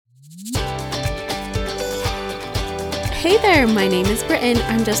Hey there, my name is Britton.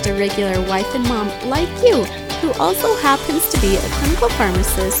 I'm just a regular wife and mom like you, who also happens to be a clinical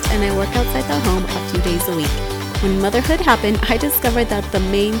pharmacist, and I work outside the home a few days a week. When motherhood happened, I discovered that the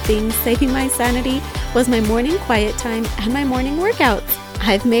main thing saving my sanity was my morning quiet time and my morning workouts.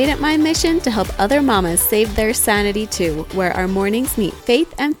 I've made it my mission to help other mamas save their sanity too, where our mornings meet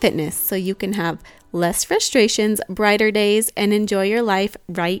faith and fitness so you can have less frustrations, brighter days, and enjoy your life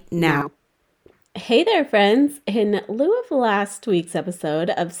right now. Hey there, friends. In lieu of last week's episode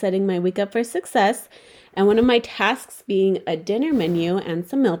of setting my week up for success, and one of my tasks being a dinner menu and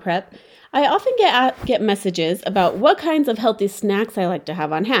some meal prep, I often get messages about what kinds of healthy snacks I like to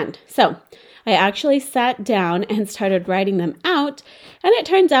have on hand. So I actually sat down and started writing them out, and it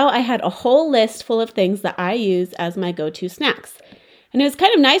turns out I had a whole list full of things that I use as my go-to snacks. And it was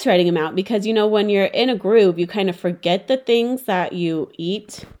kind of nice writing them out because, when you're in a groove, you kind of forget the things that you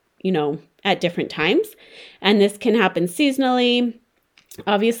eat, at different times. And this can happen seasonally,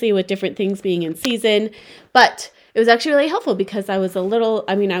 obviously with different things being in season. But it was actually really helpful because I was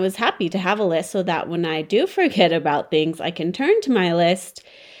happy to have a list so that when I do forget about things, I can turn to my list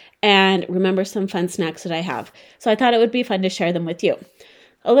and remember some fun snacks that I have. So I thought it would be fun to share them with you.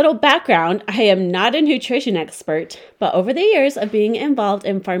 A little background, I am not a nutrition expert, but over the years of being involved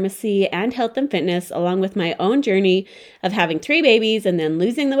in pharmacy and health and fitness, along with my own journey of having 3 babies and then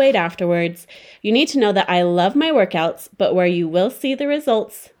losing the weight afterwards, you need to know that I love my workouts, but where you will see the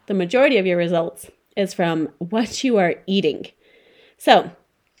results, the majority of your results, is from what you are eating. So,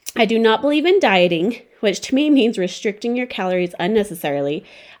 I do not believe in dieting, which to me means restricting your calories unnecessarily.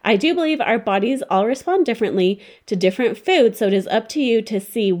 I do believe our bodies all respond differently to different foods, so it is up to you to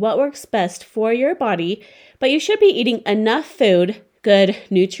see what works best for your body, but you should be eating enough food, good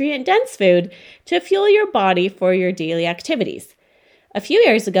nutrient-dense food, to fuel your body for your daily activities. A few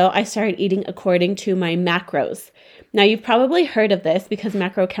years ago, I started eating according to my macros. Now, you've probably heard of this because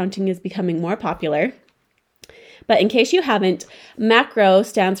macro counting is becoming more popular. But in case you haven't, macro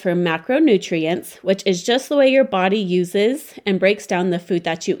stands for macronutrients, which is just the way your body uses and breaks down the food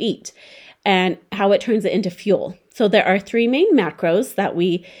that you eat and how it turns it into fuel. So there are 3 main macros that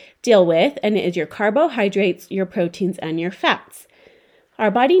we deal with, and it is your carbohydrates, your proteins, and your fats.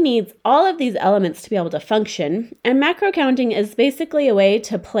 Our body needs all of these elements to be able to function, and macro counting is basically a way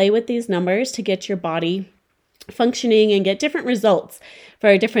to play with these numbers to get your body functioning and get different results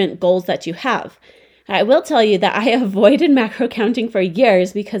for different goals that you have. I will tell you that I avoided macro counting for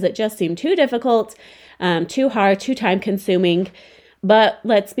years because it just seemed too difficult, too hard, too time consuming. But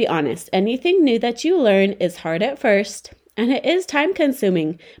let's be honest, anything new that you learn is hard at first and it is time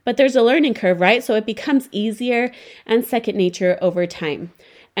consuming, but there's a learning curve, right? So it becomes easier and second nature over time.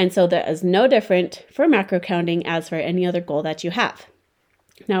 And so that is no different for macro counting as for any other goal that you have.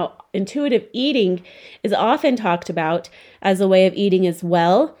 Now, intuitive eating is often talked about as a way of eating as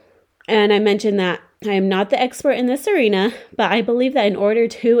well. And I mentioned that I am not the expert in this arena, but I believe that in order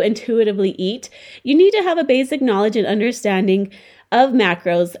to intuitively eat, you need to have a basic knowledge and understanding of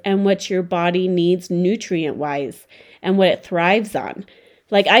macros and what your body needs nutrient-wise and what it thrives on.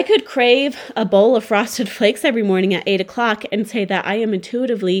 Like, I could crave a bowl of Frosted Flakes every morning at 8 o'clock and say that I am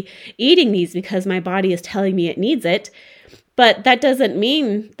intuitively eating these because my body is telling me it needs it. But that doesn't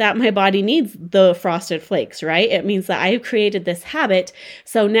mean that my body needs the Frosted Flakes, right? It means that I've created this habit.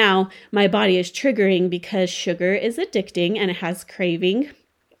 So now my body is triggering because sugar is addicting and it has craving.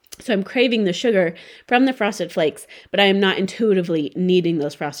 So I'm craving the sugar from the Frosted Flakes, but I am not intuitively needing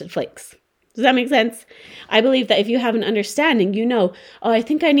those Frosted Flakes. Does that make sense? I believe that if you have an understanding, I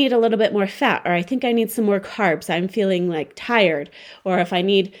think I need a little bit more fat, or I think I need some more carbs. I'm feeling tired, or if I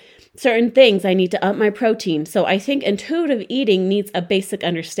need certain things, I need to up my protein. So I think intuitive eating needs a basic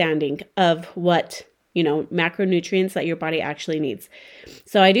understanding of what, macronutrients that your body actually needs.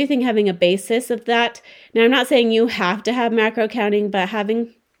 So I do think having a basis of that. Now, I'm not saying you have to have macro counting, but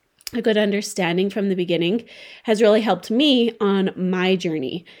having a good understanding from the beginning has really helped me on my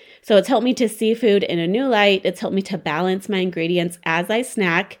journey. So it's helped me to see food in a new light. It's helped me to balance my ingredients as I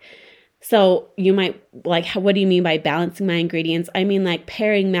snack. So you might what do you mean by balancing my ingredients? I mean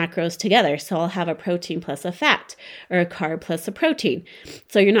pairing macros together. So I'll have a protein plus a fat or a carb plus a protein.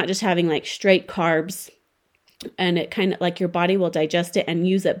 So you're not just having straight carbs, and it kind of your body will digest it and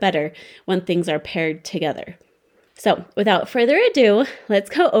use it better when things are paired together. So without further ado, let's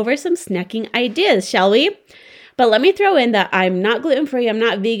go over some snacking ideas, shall we? But let me throw in that I'm not gluten-free, I'm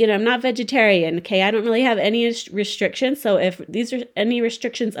not vegan, I'm not vegetarian, okay? I don't really have any restrictions, so if any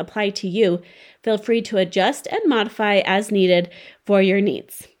restrictions apply to you, feel free to adjust and modify as needed for your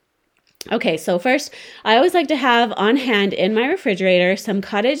needs. Okay, so first, I always like to have on hand in my refrigerator some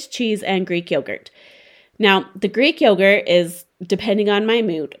cottage cheese and Greek yogurt. Now, the Greek yogurt is depending on my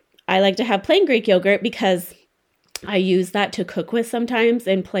mood. I like to have plain Greek yogurt because I use that to cook with sometimes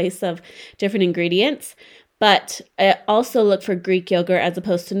in place of different ingredients. But I also look for Greek yogurt as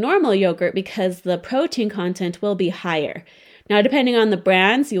opposed to normal yogurt because the protein content will be higher. Now, depending on the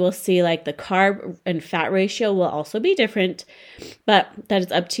brands, you will see like the carb and fat ratio will also be different, but that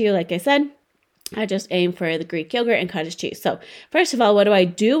is up to you. Like I said, I just aim for the Greek yogurt and cottage cheese. So first of all, what do I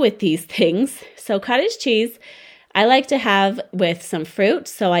do with these things? So cottage cheese, I like to have with some fruit.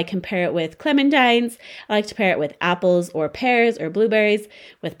 So I can pair it with clementines. I like to pair it with apples or pears or blueberries,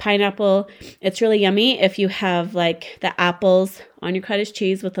 with pineapple. It's really yummy if you have like the apples on your cottage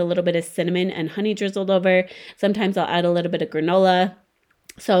cheese with a little bit of cinnamon and honey drizzled over. Sometimes I'll add a little bit of granola.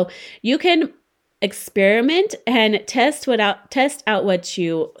 So you can experiment and test out what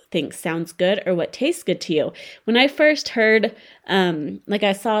you think sounds good or what tastes good to you. When I first heard,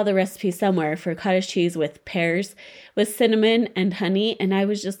 I saw the recipe somewhere for cottage cheese with pears, with cinnamon and honey, and I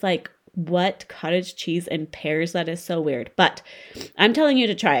was just like, what? Cottage cheese and pears? That is so weird. But I'm telling you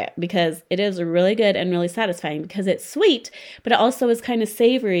to try it because it is really good and really satisfying because it's sweet, but it also is kind of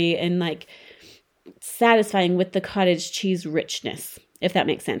savory and like satisfying with the cottage cheese richness, if that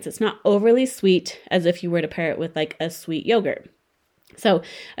makes sense. It's not overly sweet as if you were to pair it with like a sweet yogurt. So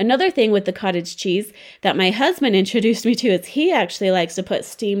another thing with the cottage cheese that my husband introduced me to is he actually likes to put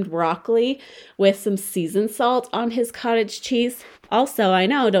steamed broccoli with some seasoned salt on his cottage cheese. Also, I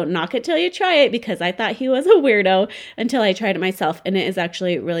know, don't knock it till you try it because I thought he was a weirdo until I tried it myself, and it is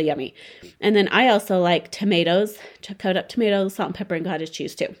actually really yummy. And then I also like tomatoes, cut up tomatoes, salt and pepper, and cottage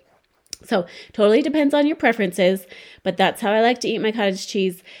cheese too. So totally depends on your preferences, but that's how I like to eat my cottage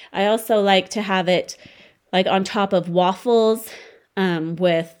cheese. I also like to have it like on top of waffles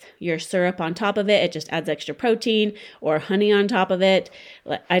with your syrup on top of it. It just adds extra protein, or honey on top of it.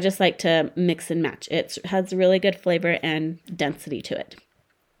 I just like to mix and match. It has really good flavor and density to it.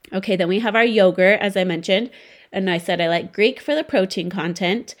 Okay, then we have our yogurt, as I mentioned, and I said I like Greek for the protein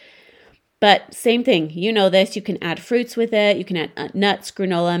content. But same thing, you know this, you can add fruits with it, you can add nuts,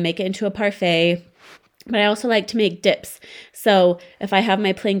 granola, make it into a parfait. But I also like to make dips. So if I have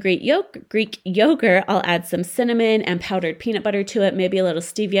my plain Greek yogurt, I'll add some cinnamon and powdered peanut butter to it, maybe a little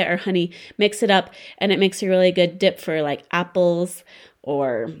stevia or honey, mix it up, and it makes a really good dip for like apples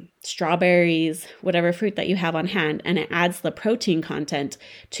or strawberries, whatever fruit that you have on hand. And it adds the protein content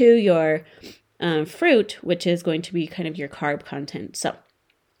to your fruit, which is going to be kind of your carb content. So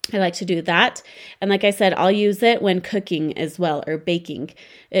I like to do that. And like I said, I'll use it when cooking as well, or baking.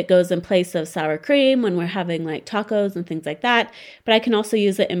 It goes in place of sour cream when we're having like tacos and things like that. But I can also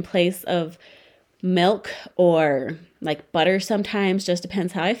use it in place of milk or like butter sometimes, just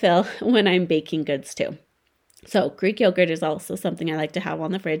depends how I feel when I'm baking goods too. So Greek yogurt is also something I like to have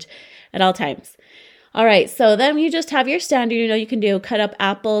on the fridge at all times. All right, so then you just have your standard, you can do cut up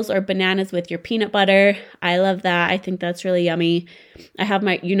apples or bananas with your peanut butter. I love that. I think that's really yummy. I have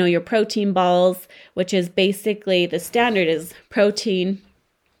my, your protein balls, which is basically the standard is protein,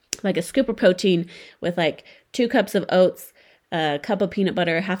 like a scoop of protein with like 2 cups of oats, a cup of peanut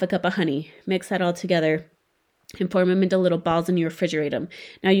butter, half a cup of honey. Mix that all together and form them into little balls and you refrigerate them.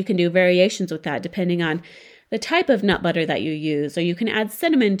 Now you can do variations with that depending on the type of nut butter that you use, or you can add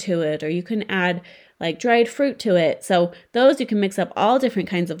cinnamon to it, or you can add like dried fruit to it. So those you can mix up all different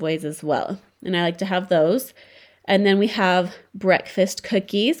kinds of ways as well. And I like to have those. And then we have breakfast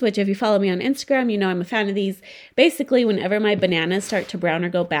cookies, which if you follow me on Instagram, I'm a fan of these. Basically, whenever my bananas start to brown or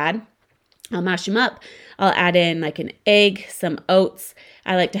go bad, I'll mash them up. I'll add in like an egg, some oats.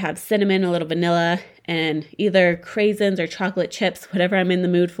 I like to have cinnamon, a little vanilla, and either craisins or chocolate chips, whatever I'm in the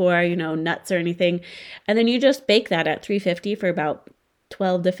mood for, nuts or anything. And then you just bake that at 350 for about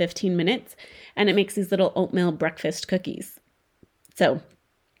 12 to 15 minutes. And it makes these little oatmeal breakfast cookies. So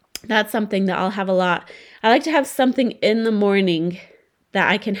that's something that I'll have a lot. I like to have something in the morning that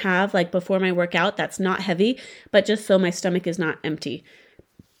I can have like before my workout that's not heavy, but just so my stomach is not empty.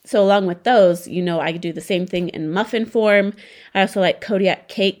 So along with those, I do the same thing in muffin form. I also like Kodiak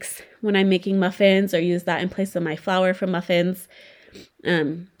cakes when I'm making muffins, or use that in place of my flour for muffins.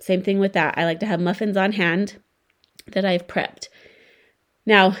 Same thing with that. I like to have muffins on hand that I've prepped.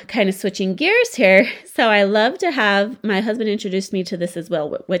 Now, kind of switching gears here. So I love to have, my husband introduced me to this as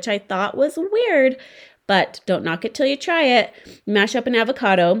well, which I thought was weird, but don't knock it till you try it. Mash up an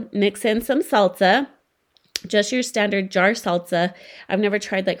avocado, mix in some salsa, just your standard jar salsa. I've never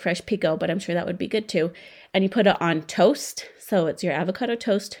tried like fresh pico, but I'm sure that would be good too. And you put it on toast. So it's your avocado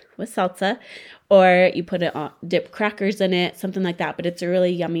toast with salsa, or you put it on, dip crackers in it, something like that. But it's a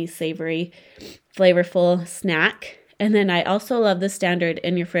really yummy, savory, flavorful snack. And then I also love the standard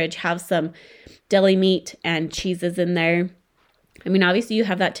in your fridge, have some deli meat and cheeses in there. I mean, obviously you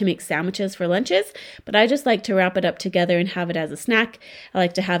have that to make sandwiches for lunches, but I just like to wrap it up together and have it as a snack. I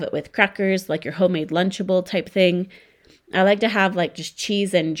like to have it with crackers, like your homemade Lunchable type thing. I like to have like just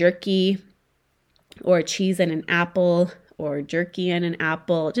cheese and jerky, or cheese and an apple, or jerky and an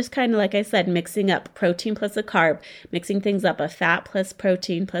apple. Just kind of, like I said, mixing up protein plus a carb, mixing things up, a fat plus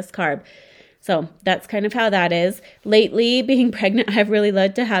protein plus carb. So that's kind of how that is. Lately, being pregnant, I've really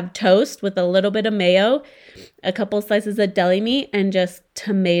loved to have toast with a little bit of mayo, a couple slices of deli meat, and just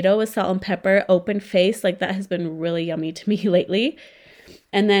tomato with salt and pepper, open face. Like, that has been really yummy to me lately.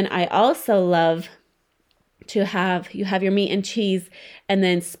 And then I also love to have, you have your meat and cheese and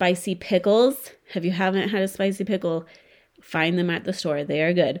then spicy pickles. If you haven't had a spicy pickle, find them at the store. They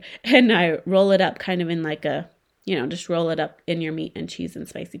are good. And I roll it up kind of in like a, just roll it up in your meat and cheese and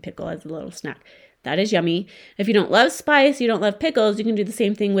spicy pickle as a little snack. That is yummy. If you don't love spice, you don't love pickles, you can do the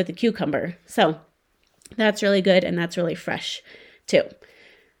same thing with a cucumber. So that's really good, and that's really fresh too.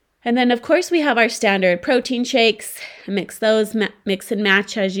 And then, of course, we have our standard protein shakes. I mix those, mix and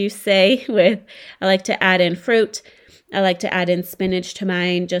match, as you say, I like to add in fruit. I like to add in spinach to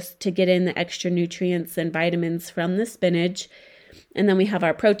mine just to get in the extra nutrients and vitamins from the spinach. And then we have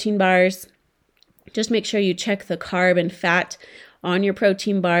our protein bars. Just make sure you check the carb and fat on your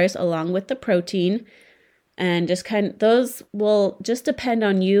protein bars along with the protein. And those will just depend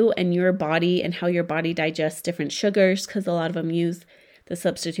on you and your body and how your body digests different sugars, because a lot of them use the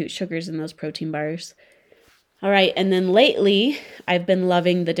substitute sugars in those protein bars. All right, and then lately, I've been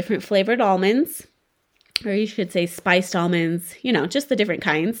loving the different flavored almonds, or you should say spiced almonds, just the different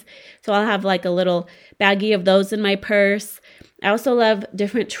kinds. So I'll have like a little baggie of those in my purse. I also love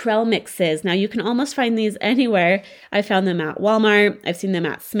different trail mixes. Now, you can almost find these anywhere. I found them at Walmart. I've seen them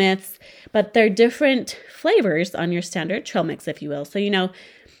at Smith's, but they're different flavors on your standard trail mix, if you will. So,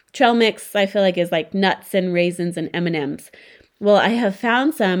 trail mix, I feel like, is like nuts and raisins and M&Ms. Well, I have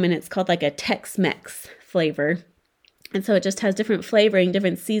found some, and it's called like a Tex-Mex flavor. And so it just has different flavoring,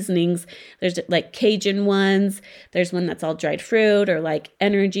 different seasonings. There's like Cajun ones. There's one that's all dried fruit or like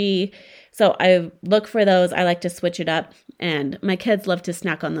energy. So I look for those. I like to switch it up. And my kids love to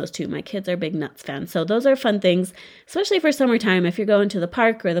snack on those too. My kids are big nuts fans. So those are fun things, especially for summertime. If you're going to the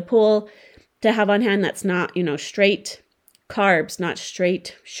park or the pool, to have on hand that's not, straight carbs, not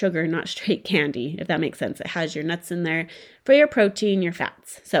straight sugar, not straight candy, if that makes sense. It has your nuts in there for your protein, your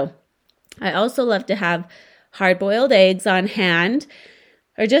fats. So I also love to have hard-boiled eggs on hand,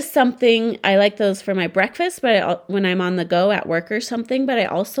 or just something. I like those for my breakfast, but when I'm on the go at work or something, but I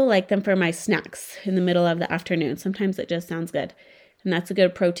also like them for my snacks in the middle of the afternoon. Sometimes it just sounds good, and that's a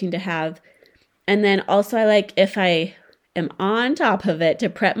good protein to have. And then also I like, if I am on top of it, to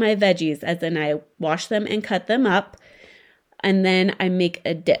prep my veggies, as in I wash them and cut them up, and then I make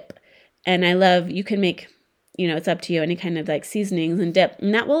a dip. And I love, you can make, it's up to you, any kind of like seasonings and dip.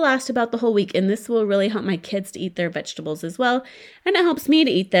 And that will last about the whole week. And this will really help my kids to eat their vegetables as well. And it helps me to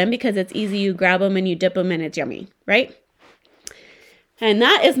eat them because it's easy. You grab them and you dip them and it's yummy, right? And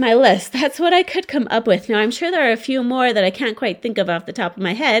that is my list. That's what I could come up with. Now, I'm sure there are a few more that I can't quite think of off the top of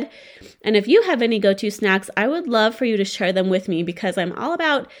my head. And if you have any go-to snacks, I would love for you to share them with me, because I'm all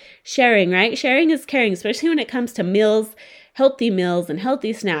about sharing, right? Sharing is caring, especially when it comes to meals, healthy meals and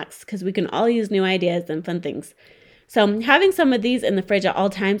healthy snacks, because we can all use new ideas and fun things. So having some of these in the fridge at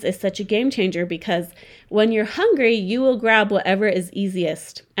all times is such a game changer, because when you're hungry, you will grab whatever is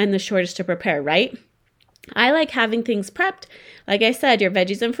easiest and the shortest to prepare, right? I like having things prepped, like I said, your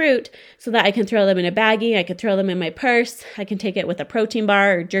veggies and fruit, so that I can throw them in a baggie, I can throw them in my purse, I can take it with a protein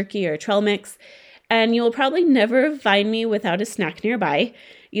bar or jerky or trail mix, and you'll probably never find me without a snack nearby,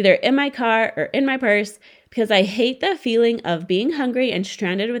 either in my car or in my purse, because I hate the feeling of being hungry and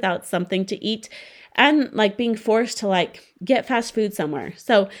stranded without something to eat, and like being forced to like get fast food somewhere.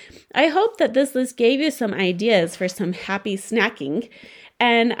 So I hope that this list gave you some ideas for some happy snacking.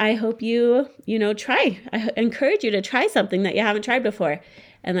 And I hope you try. I encourage you to try something that you haven't tried before.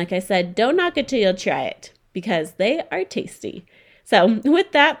 And like I said, don't knock it till you'll try it, because they are tasty. So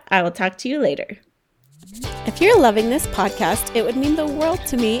with that, I will talk to you later. If you're loving this podcast, it would mean the world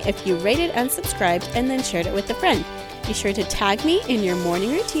to me if you rated and subscribed and then shared it with a friend. Be sure to tag me in your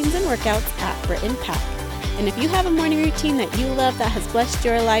morning routines and workouts at Britton Pack. And if you have a morning routine that you love that has blessed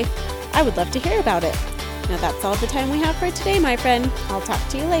your life, I would love to hear about it. Now that's all the time we have for today, my friend. I'll talk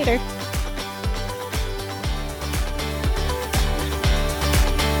to you later.